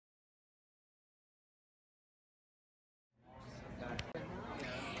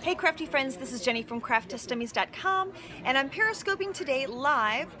Hey crafty friends, this is Jenny from CraftTestDummies.com, and I'm periscoping today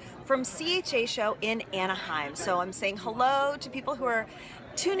live from CHA show in Anaheim. So I'm saying hello to people who are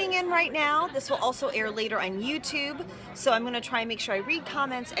tuning in right now. This will also air later on YouTube, so I'm going to try and make sure I read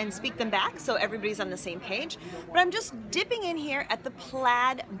comments and speak them back so everybody's on the same page. But I'm just dipping in here at the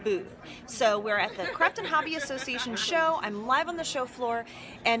Plaid booth. So we're at the Craft and Hobby Association show. I'm live on the show floor,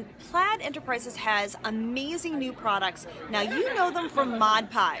 and Plaid Enterprises has amazing new products. Now you know them from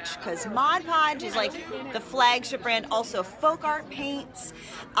Mod Podge, because Mod Podge is like the flagship brand, also folk art paints,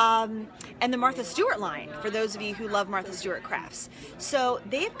 and the Martha Stewart line, for those of you who love Martha Stewart crafts. So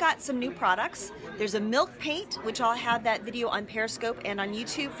they've got some new products. There's a milk paint, which I'll have that video on Periscope and on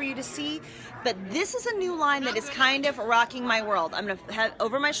YouTube for you to see. But this is a new line that is kind of rocking my world. I'm going to have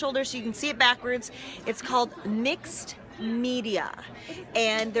over my shoulder so you can see it backwards. It's called Mixed Media.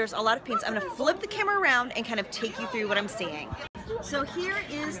 And there's a lot of paints. I'm going to flip the camera around and kind of take you through what I'm seeing. So here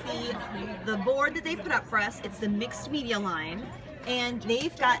is the board that they put up for us. It's the Mixed Media line. And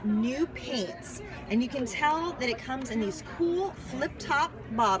they've got new paints, and you can tell that it comes in these cool flip top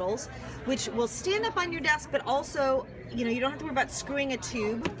bottles, which will stand up on your desk, but also, you know, you don't have to worry about screwing a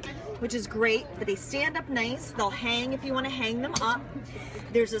tube, which is great, but they stand up nice. They'll hang if you want to hang them up.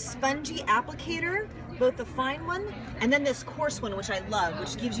 There's a spongy applicator, both the fine one and then this coarse one, which I love,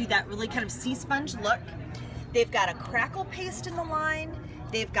 which gives you that really kind of sea sponge look. They've got a crackle paste in the line.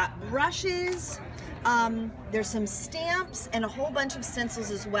 They've got brushes. There's some stamps and a whole bunch of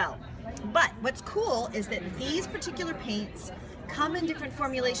stencils as well. But what's cool is that these particular paints come in different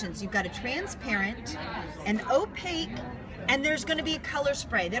formulations. You've got a transparent, an opaque, and there's going to be a color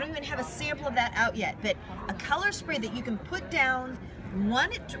spray. They don't even have a sample of that out yet, but a color spray that you can put down.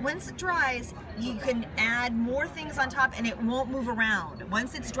 Once it dries, you can add more things on top and it won't move around.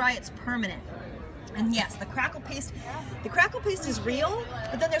 Once it's dry, it's permanent. And yes, the crackle paste is real,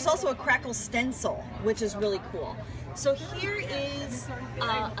 but then there's also a crackle stencil, which is really cool. So here is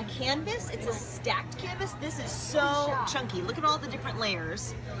a canvas. It's a stacked canvas. This is so chunky. Look at all the different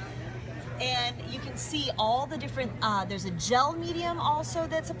layers. And you can see all the different, there's a gel medium also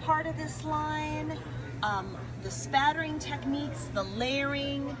that's a part of this line. The spattering techniques, the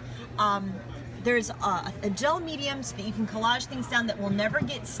layering. There's a gel medium so that you can collage things down that will never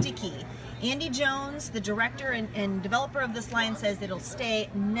get sticky. Andy Jones, the director and developer of this line, says that it'll stay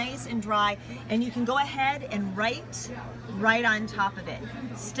nice and dry, and you can go ahead and write right on top of it.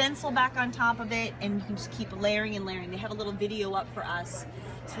 Stencil back on top of it, and you can just keep layering and layering. They have a little video up for us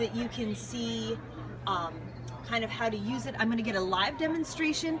so that you can see kind of how to use it. I'm going to get a live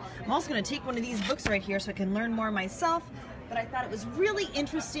demonstration. I'm also going to take one of these books right here so I can learn more myself. But I thought it was really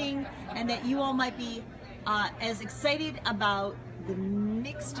interesting, and that you all might be as excited about the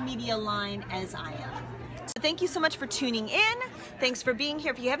mixed media line as I am. So thank you so much for tuning in. Thanks for being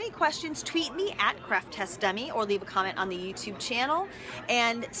here. If you have any questions, tweet me at CraftTestDummy or leave a comment on the YouTube channel.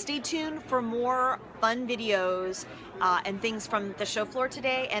 And stay tuned for more fun videos and things from the show floor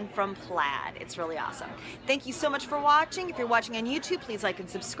today and from Plaid. It's really awesome. Thank you so much for watching. If you're watching on YouTube, please like and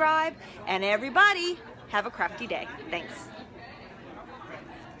subscribe. And everybody, have a crafty day. Thanks.